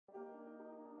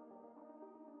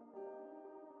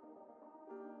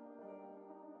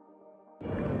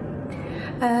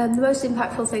The most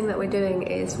impactful thing that we're doing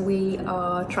is we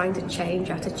are trying to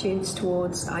change attitudes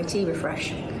towards IT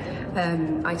refresh.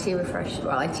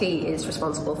 IT is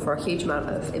responsible for a huge amount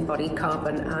of embodied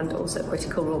carbon and also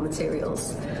critical raw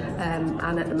materials.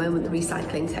 And at the moment, the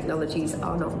recycling technologies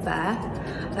are not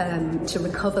there to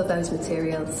recover those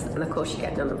materials, and of course you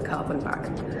get none of the carbon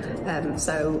back.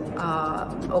 So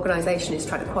our organisation is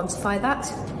trying to quantify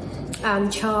that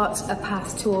and chart a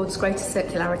path towards greater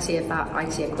circularity of that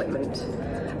IT equipment.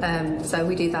 So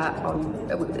we do that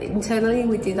internally,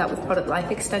 we do that with product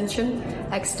life extension.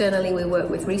 Externally, we work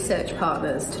with research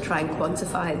partners to try and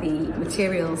quantify the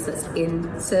materials that's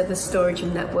in server storage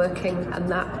and networking, and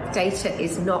that data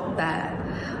is not there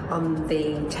on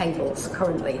the tables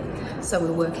currently. So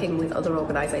we're working with other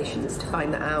organisations to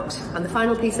find that out. And the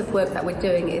final piece of work that we're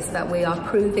doing is that we are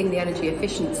proving the energy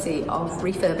efficiency of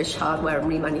refurbished hardware and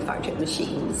remanufactured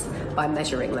machines by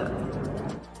measuring that.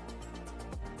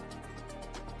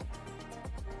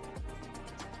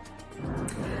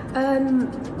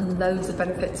 Loads of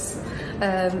benefits.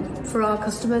 For our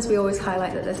customers, we always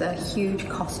highlight that there's a huge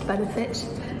cost benefit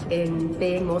in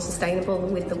being more sustainable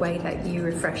with the way that you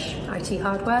refresh IT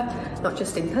hardware, not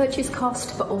just in purchase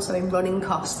cost, but also in running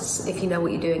costs. If you know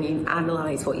what you're doing, you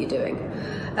analyse what you're doing.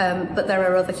 But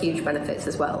there are other huge benefits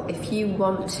as well. If you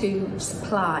want to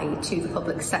supply to the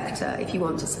public sector, if you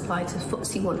want to supply to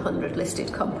FTSE 100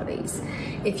 listed companies,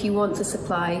 if you want to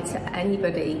supply to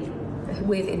anybody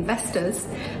with investors,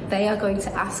 they are going to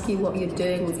ask you what you're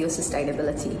doing with your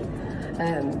sustainability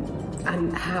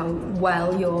and how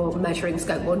well you're measuring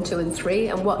scope 1, 2 and 3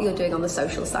 and what you're doing on the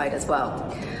social side as well.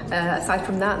 Aside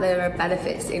from that, there are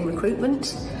benefits in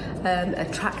recruitment,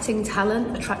 attracting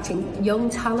talent, attracting young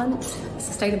talent.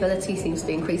 Sustainability seems to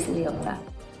be increasingly up there.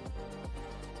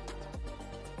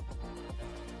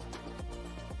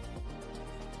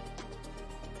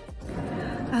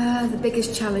 The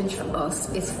biggest challenge for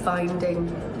us is finding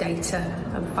data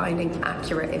and finding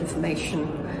accurate information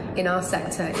in our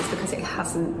sector is because it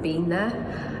hasn't been there,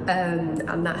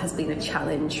 and that has been a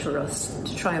challenge for us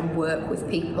to try and work with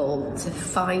people to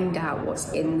find out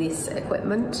what's in this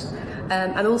equipment,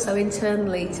 and also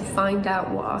internally to find out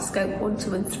what our scope 1,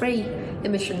 2 and 3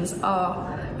 emissions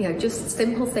are. You know, just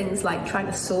simple things like trying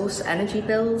to source energy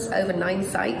bills over 9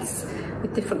 sites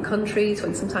with different countries,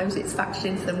 when sometimes it's factored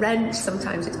into the rent,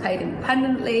 sometimes it's paid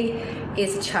independently,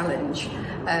 is a challenge.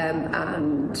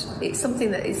 And it's something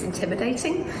that is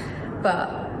intimidating, but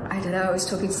I don't know, I was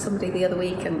talking to somebody the other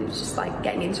week and it's just like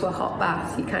getting into a hot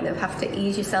bath. You kind of have to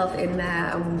ease yourself in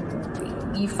there,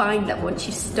 and you find that once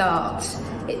you start,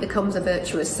 it becomes a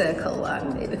virtuous circle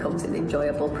and it becomes an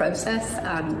enjoyable process,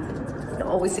 and not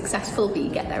always successful, but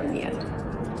you get there in the end.